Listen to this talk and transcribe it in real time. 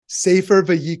Sefer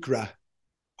Vayikra,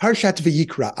 Parshat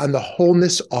Vayikra on the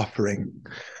wholeness offering.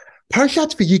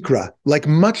 Parshat Vayikra, like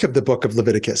much of the book of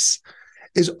Leviticus,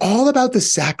 is all about the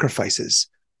sacrifices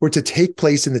were to take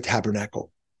place in the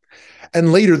tabernacle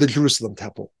and later the Jerusalem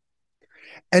temple.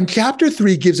 And chapter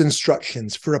 3 gives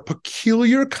instructions for a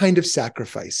peculiar kind of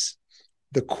sacrifice,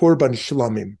 the Korban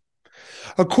Shlamim.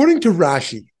 According to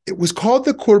Rashi, it was called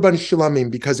the Korban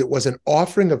Shlamim because it was an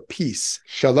offering of peace,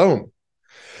 shalom.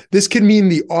 This can mean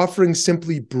the offering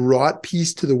simply brought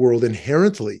peace to the world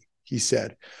inherently, he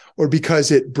said, or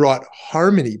because it brought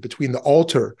harmony between the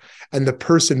altar and the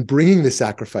person bringing the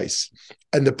sacrifice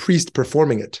and the priest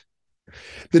performing it.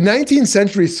 The 19th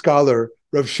century scholar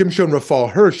Rav Shimshon Raphael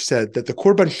Hirsch said that the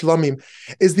Korban Shlamim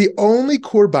is the only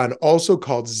Korban also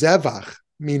called Zevach,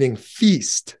 meaning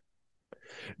feast.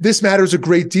 This matters a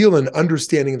great deal in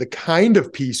understanding the kind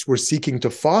of peace we're seeking to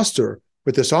foster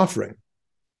with this offering.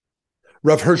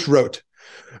 Rav Hirsch wrote,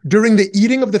 during the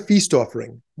eating of the feast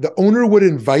offering, the owner would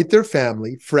invite their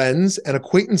family, friends, and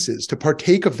acquaintances to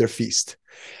partake of their feast.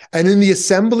 And in the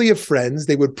assembly of friends,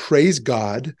 they would praise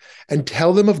God and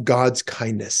tell them of God's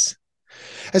kindness.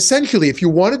 Essentially, if you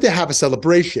wanted to have a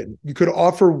celebration, you could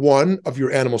offer one of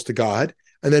your animals to God,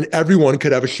 and then everyone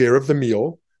could have a share of the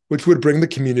meal, which would bring the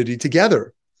community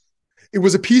together. It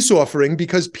was a peace offering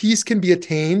because peace can be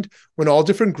attained when all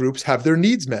different groups have their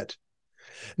needs met.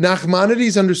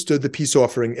 Nachmanides understood the peace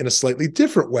offering in a slightly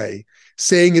different way,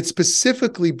 saying it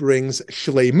specifically brings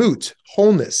shleimut,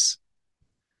 wholeness.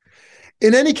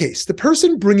 In any case, the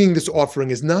person bringing this offering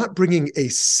is not bringing a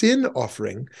sin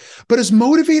offering, but is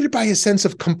motivated by a sense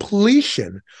of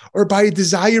completion or by a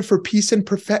desire for peace and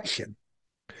perfection.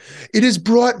 It is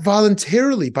brought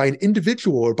voluntarily by an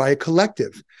individual or by a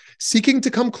collective, seeking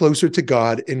to come closer to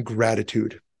God in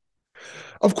gratitude.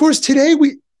 Of course, today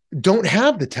we don't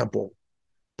have the temple,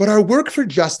 but our work for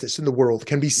justice in the world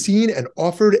can be seen and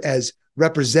offered as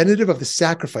representative of the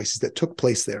sacrifices that took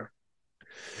place there.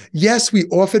 Yes, we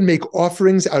often make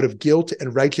offerings out of guilt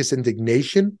and righteous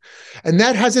indignation, and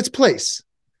that has its place.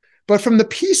 But from the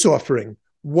peace offering,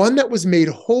 one that was made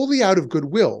wholly out of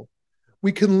goodwill,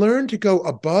 we can learn to go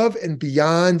above and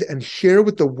beyond and share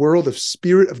with the world a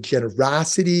spirit of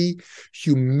generosity,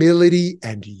 humility,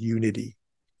 and unity.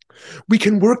 We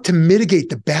can work to mitigate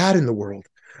the bad in the world,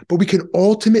 but we can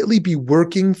ultimately be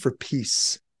working for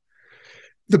peace.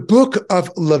 The book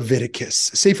of Leviticus,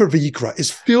 Sefer Vayikra,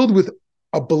 is filled with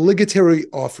obligatory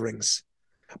offerings.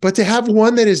 But to have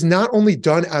one that is not only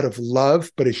done out of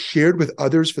love, but is shared with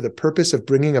others for the purpose of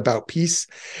bringing about peace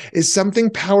is something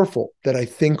powerful that I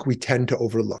think we tend to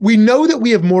overlook. We know that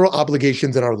we have moral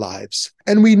obligations in our lives,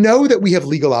 and we know that we have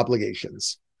legal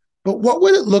obligations. But what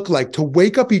would it look like to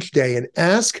wake up each day and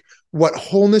ask what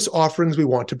wholeness offerings we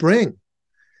want to bring?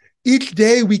 Each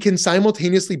day, we can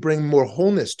simultaneously bring more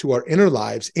wholeness to our inner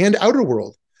lives and outer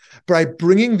world by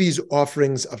bringing these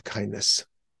offerings of kindness.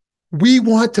 We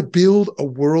want to build a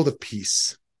world of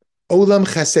peace, Olam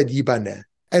Chesed Yibaneh,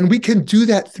 and we can do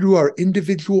that through our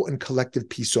individual and collective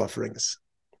peace offerings.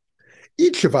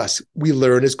 Each of us, we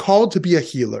learn, is called to be a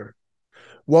healer.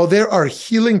 While there are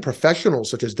healing professionals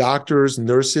such as doctors,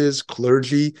 nurses,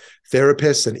 clergy,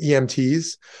 therapists, and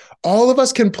EMTs, all of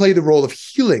us can play the role of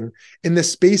healing in the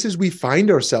spaces we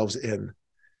find ourselves in,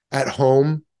 at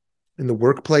home, in the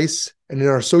workplace, and in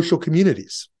our social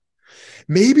communities.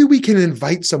 Maybe we can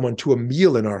invite someone to a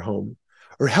meal in our home,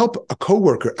 or help a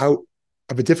coworker out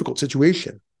of a difficult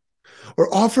situation,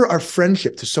 or offer our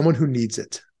friendship to someone who needs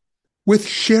it. With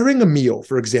sharing a meal,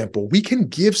 for example, we can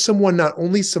give someone not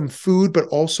only some food, but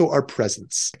also our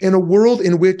presence. In a world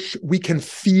in which we can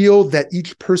feel that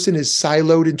each person is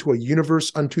siloed into a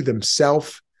universe unto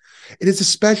themselves, it is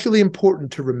especially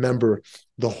important to remember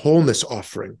the wholeness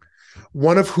offering,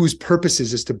 one of whose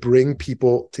purposes is to bring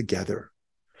people together.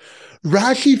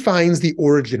 Rashi finds the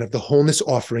origin of the wholeness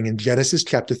offering in Genesis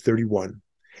chapter 31,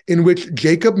 in which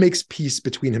Jacob makes peace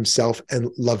between himself and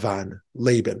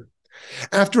Laban.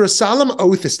 After a solemn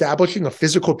oath establishing a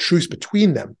physical truce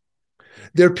between them,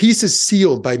 their peace is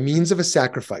sealed by means of a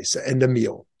sacrifice and a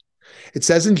meal. It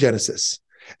says in Genesis,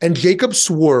 and Jacob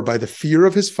swore by the fear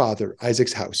of his father,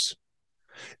 Isaac's house.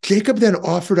 Jacob then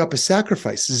offered up a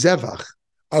sacrifice, Zevach,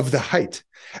 of the height,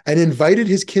 and invited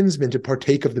his kinsmen to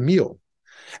partake of the meal.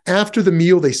 After the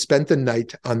meal, they spent the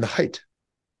night on the height.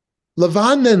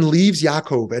 Lavan then leaves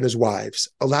Yaakov and his wives,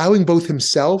 allowing both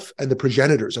himself and the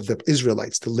progenitors of the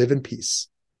Israelites to live in peace.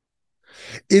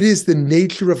 It is the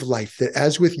nature of life that,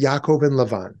 as with Yaakov and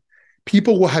Lavan,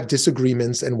 people will have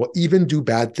disagreements and will even do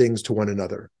bad things to one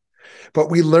another. But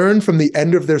we learn from the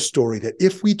end of their story that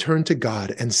if we turn to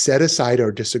God and set aside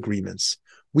our disagreements,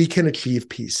 we can achieve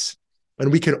peace.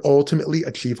 and we can ultimately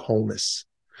achieve wholeness.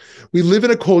 We live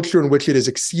in a culture in which it is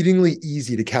exceedingly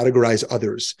easy to categorize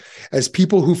others as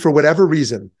people who, for whatever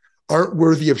reason, aren't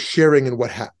worthy of sharing in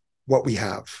what we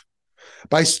have.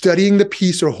 By studying the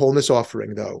peace or wholeness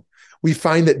offering, though, we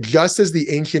find that just as the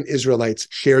ancient Israelites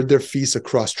shared their feasts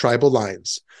across tribal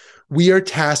lines, we are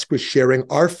tasked with sharing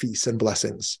our feasts and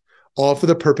blessings, all for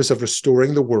the purpose of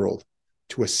restoring the world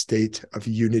to a state of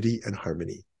unity and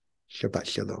harmony. Shabbat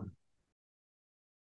Shalom.